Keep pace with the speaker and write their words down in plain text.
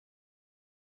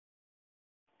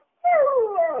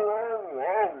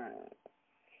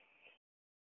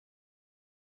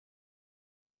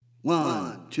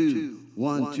One, two,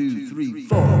 1, 2, 3,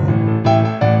 4.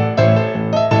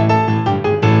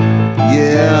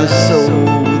 Yeah, so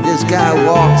this guy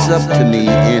walks up to me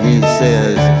and he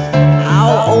says,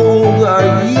 "How old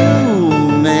are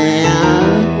you,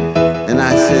 man?" And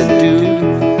I said, "Dude,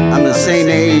 I'm the same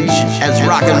age as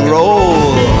rock and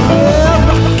roll." Well,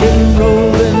 rock and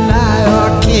roll and I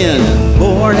are kin,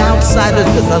 born outsiders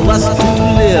with a lust to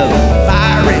live.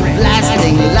 Fiery,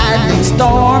 blasting, lightning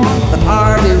storm, the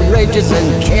party rages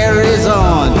and carries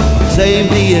on. Same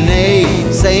DNA,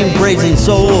 same brazen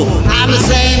soul, I'm the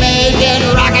same age as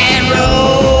rock and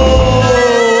roll.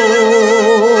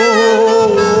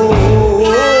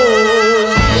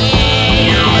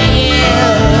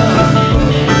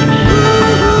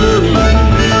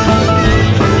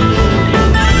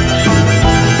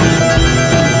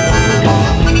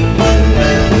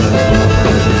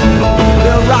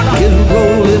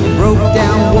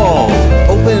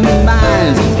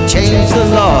 Change the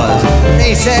laws.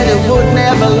 They said it would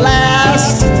never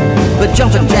last, but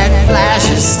Jumpin Jack Flash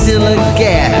is still a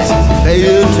gas. Pay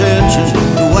attention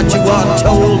to what you are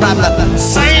told. I'm the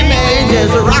same age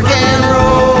as rock and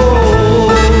roll.